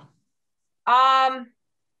 Yeah.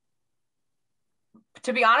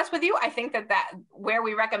 To be honest with you, I think that where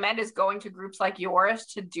we recommend is going to groups like yours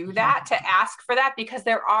to do that, to ask for that, because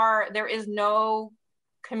there is no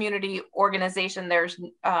community organization. There's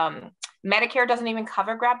Medicare doesn't even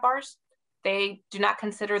cover grab bars. They do not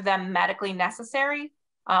consider them medically necessary.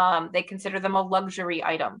 They consider them a luxury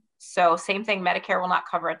item. So same thing, Medicare will not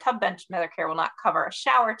cover a tub bench. Medicare will not cover a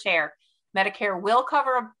shower chair. Medicare will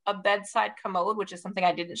cover a bedside commode, which is something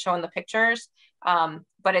I didn't show in the pictures,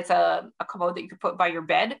 but it's a commode that you could put by your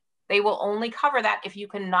bed. They will only cover that if you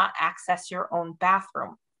cannot access your own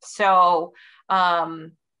bathroom. So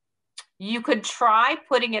you could try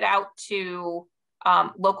putting it out to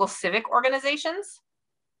local civic organizations.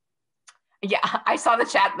 Yeah, I saw the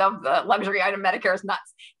chat of the luxury item Medicare is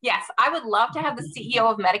nuts. Yes, I would love to have the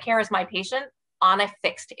CEO of Medicare as my patient on a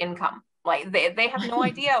fixed income. Like they have no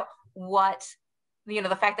idea what,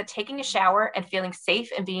 the fact that taking a shower and feeling safe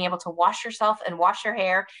and being able to wash yourself and wash your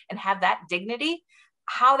hair and have that dignity,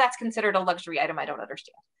 how that's considered a luxury item, I don't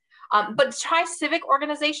understand. But try civic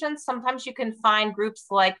organizations. Sometimes you can find groups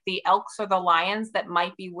like the Elks or the Lions that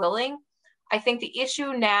might be willing. I think the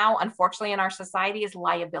issue now, unfortunately, in our society is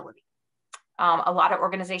liability. A lot of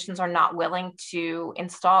organizations are not willing to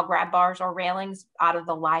install grab bars or railings out of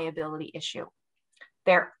the liability issue.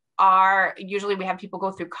 Usually we have people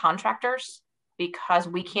go through contractors because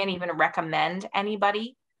we can't even recommend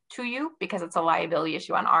anybody to you because it's a liability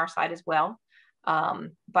issue on our side as well.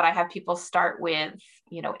 But I have people start with,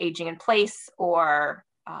 aging in place or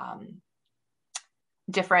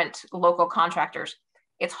different local contractors.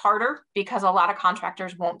 It's harder because a lot of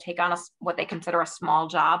contractors won't take on what they consider a small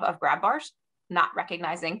job of grab bars, not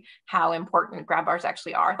recognizing how important grab bars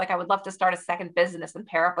actually are. Like I would love to start a second business and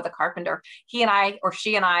pair up with a carpenter. He and I, or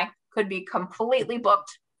she and I, could be completely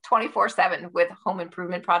booked 24/7 with home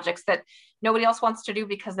improvement projects that nobody else wants to do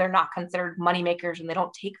because they're not considered money makers and they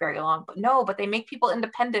don't take very long. But they make people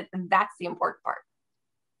independent, and that's the important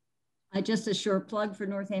part. Just a short plug for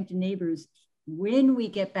Northampton Neighbors. When we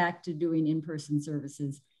get back to doing in-person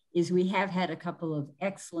services, we have had a couple of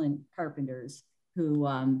excellent carpenters who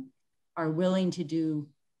are willing to do,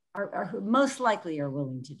 are most likely are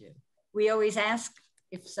willing to do. We always ask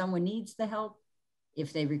if someone needs the help,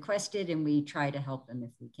 if they request it, and we try to help them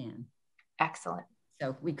if we can. Excellent.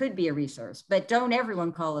 So we could be a resource, but don't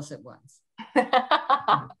everyone call us at once.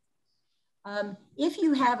 If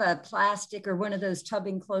you have a plastic or one of those tub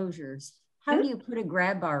enclosures, how do you put a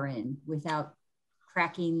grab bar in without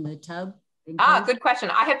cracking the tub? Good question.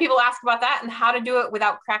 I have people ask about that and how to do it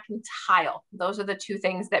without cracking tile. Those are the two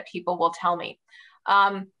things that people will tell me.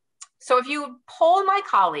 So if you poll my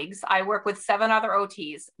colleagues, I work with 7 other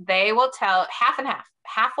OTs, they will tell half and half.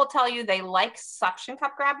 Half will tell you they like suction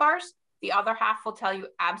cup grab bars. The other half will tell you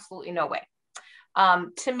absolutely no way.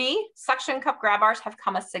 To me, suction cup grab bars have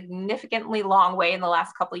come a significantly long way in the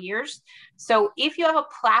last couple of years. So if you have a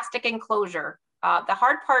plastic enclosure, the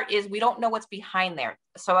hard part is we don't know what's behind there.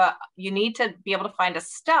 So you need to be able to find a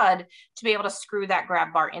stud to be able to screw that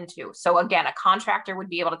grab bar into. So again, a contractor would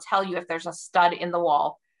be able to tell you if there's a stud in the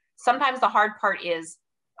wall. Sometimes the hard part is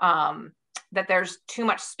that there's too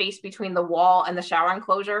much space between the wall and the shower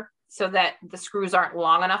enclosure so that the screws aren't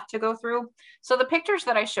long enough to go through. So the pictures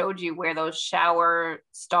that I showed you where those shower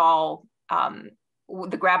stall,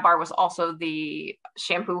 the grab bar was also the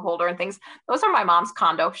shampoo holder and things, those are my mom's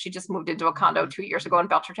condo. She just moved into a condo 2 years ago in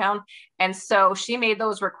Belchertown. And so she made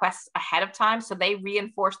those requests ahead of time. So they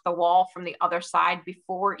reinforced the wall from the other side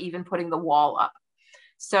before even putting the wall up.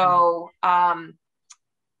 So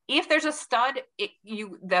if there's a stud,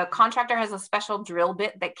 the contractor has a special drill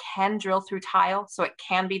bit that can drill through tile, so it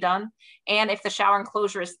can be done. And if the shower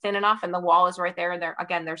enclosure is thin enough and the wall is right there, and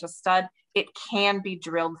again, there's a stud, it can be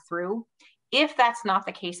drilled through. If that's not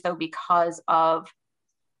the case, though, because of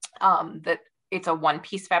that it's a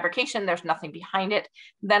one-piece fabrication, there's nothing behind it,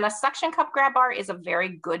 then a suction cup grab bar is a very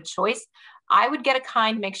good choice. I would get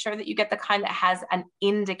make sure that you get the kind that has an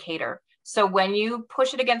indicator. So when you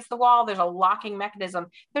push it against the wall, there's a locking mechanism.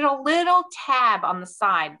 There's a little tab on the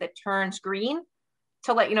side that turns green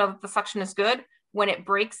to let you know that the suction is good. When it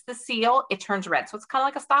breaks the seal, it turns red. So it's kind of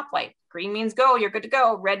like a stoplight. Green means go, you're good to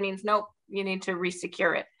go. Red means nope, you need to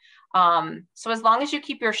resecure it. So as long as you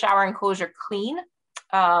keep your shower enclosure clean,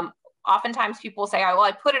 oftentimes people will say, oh, well,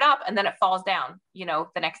 I put it up and then it falls down, the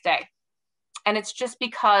next day. And it's just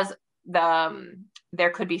because there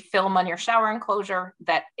could be film on your shower enclosure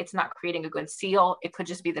that it's not creating a good seal. It could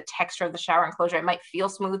just be the texture of the shower enclosure. It might feel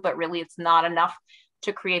smooth, but really it's not enough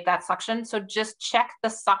to create that suction. So just check the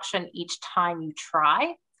suction each time you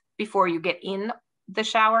try before you get in the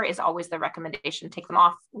shower is always the recommendation. Take them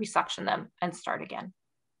off, resuction them, and start again.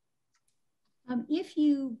 If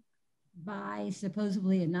you buy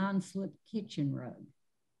supposedly a non-slip kitchen rug,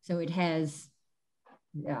 so it has,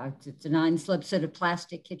 it's a non-slip sort of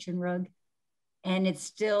plastic kitchen rug, and it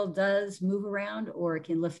still does move around or it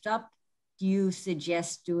can lift up, do you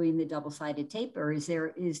suggest doing the double-sided tape, or is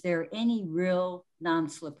there any real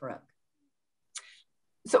non-slip rug?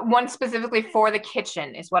 So one specifically for the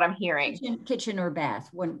kitchen is what I'm hearing. Kitchen or bath,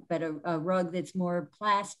 but a rug that's more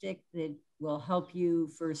plastic that will help you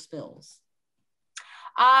for spills.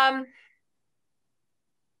 I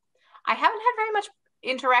haven't had very much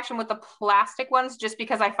interaction with the plastic ones just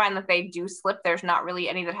because I find that they do slip. There's not really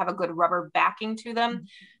any that have a good rubber backing to them.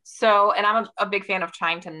 So, and I'm a big fan of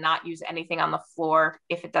trying to not use anything on the floor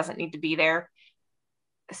if it doesn't need to be there.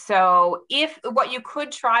 So what you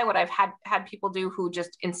could try, what I've had people do who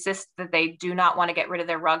just insist that they do not want to get rid of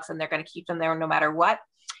their rugs and they're going to keep them there no matter what,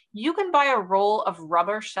 you can buy a roll of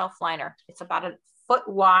rubber shelf liner. It's about a foot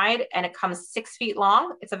wide and it comes 6 feet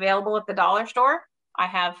long. It's available at the dollar store. I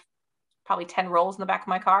have probably 10 rolls in the back of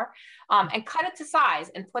my car, and cut it to size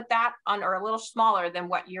and put that on, or a little smaller than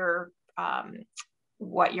what you're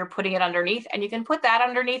putting it underneath. And you can put that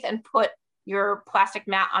underneath and put your plastic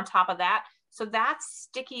mat on top of that. So that's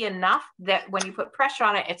sticky enough that when you put pressure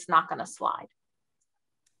on it, it's not going to slide.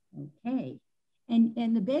 Okay.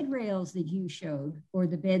 And the bed rails that you showed, or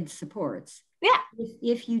the bed supports. Yeah.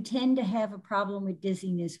 If you tend to have a problem with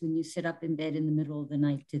dizziness when you sit up in bed in the middle of the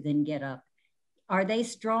night to then get up, are they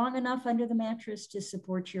strong enough under the mattress to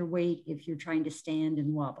support your weight if you're trying to stand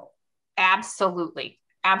and wobble? Absolutely.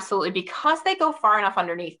 Absolutely. Because they go far enough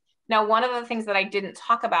underneath. Now, one of the things that I didn't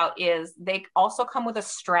talk about is they also come with a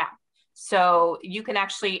strap. So you can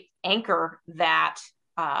actually anchor that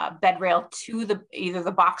bed rail to either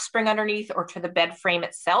the box spring underneath or to the bed frame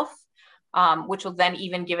itself, which will then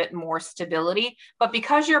even give it more stability. But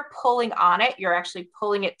because you're pulling on it, you're actually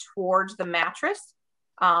pulling it towards the mattress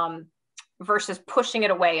versus pushing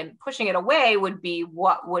it away. And pushing it away would be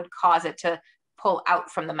what would cause it to pull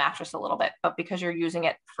out from the mattress a little bit. But because you're using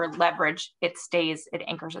it for leverage, it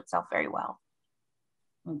anchors itself very well.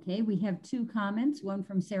 Okay, we have 2 comments, one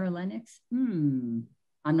from Sarah Lennox. I'm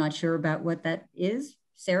not sure about what that is.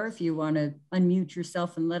 Sarah, if you want to unmute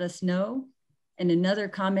yourself and let us know. And another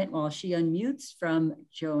comment while she unmutes from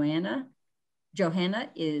Johanna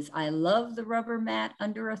is, I love the rubber mat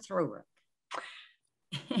under a throw rug.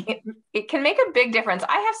 it can make a big difference.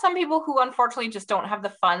 I have some people who unfortunately just don't have the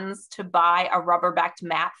funds to buy a rubber backed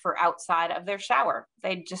mat for outside of their shower.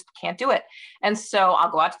 They just can't do it. And so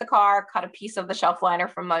I'll go out to the car, cut a piece of the shelf liner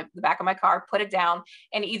from the back of my car, put it down,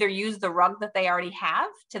 and either use the rug that they already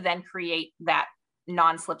have to then create that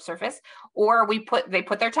non-slip surface, or they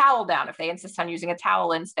put their towel down if they insist on using a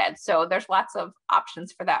towel instead. So there's lots of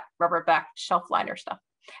options for that rubber back shelf liner stuff.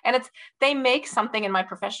 And they make something in my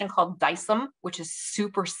profession called Dysum, which is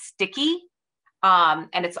super sticky. And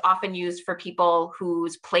it's often used for people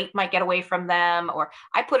whose plate might get away from them, or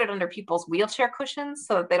I put it under people's wheelchair cushions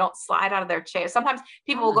so that they don't slide out of their chair. Sometimes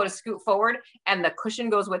people will go to scoot forward and the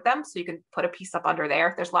cushion goes with them. So you can put a piece up under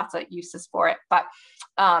there. There's lots of uses for it. But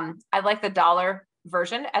I like the dollar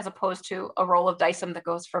version as opposed to a roll of Dysum that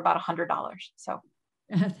goes for about $100. So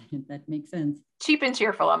that makes sense. Cheap and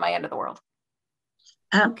cheerful on my end of the world.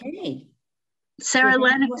 Okay. Sarah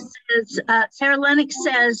Lennox says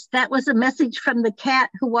that was a message from the cat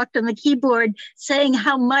who walked on the keyboard saying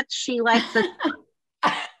how much she liked the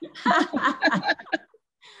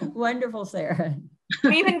Wonderful, Sarah.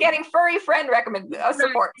 I'm even getting furry friend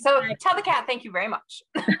support. So tell the cat thank you very much.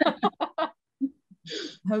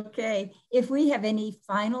 Okay. If we have any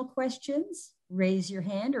final questions, raise your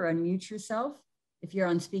hand or unmute yourself. If you're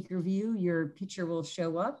on speaker view, your picture will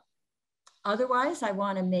show up. Otherwise, I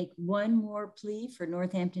want to make one more plea for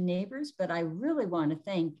Northampton neighbors, but I really want to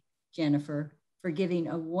thank Jennifer for giving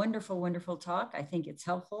a wonderful, wonderful talk. I think it's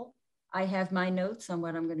helpful. I have my notes on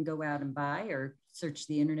what I'm going to go out and buy or search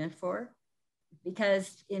the internet for,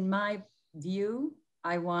 because in my view,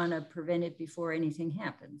 I want to prevent it before anything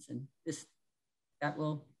happens. And that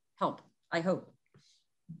will help, I hope.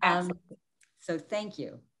 So thank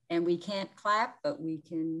you. And we can't clap, but we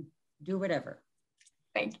can do whatever.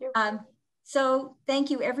 Thank you. So thank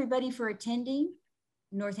you everybody for attending.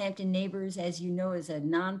 Northampton Neighbors, as you know, is a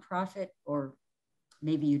nonprofit, or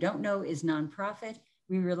maybe you don't know, is nonprofit.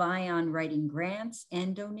 We rely on writing grants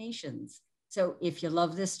and donations. So if you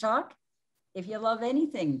love this talk, if you love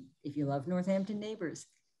anything, if you love Northampton Neighbors,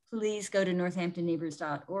 please go to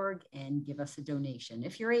northamptonneighbors.org and give us a donation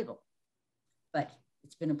if you're able. But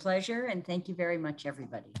it's been a pleasure, and thank you very much,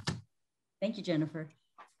 everybody. Thank you, Jennifer.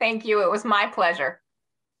 Thank you. It was my pleasure.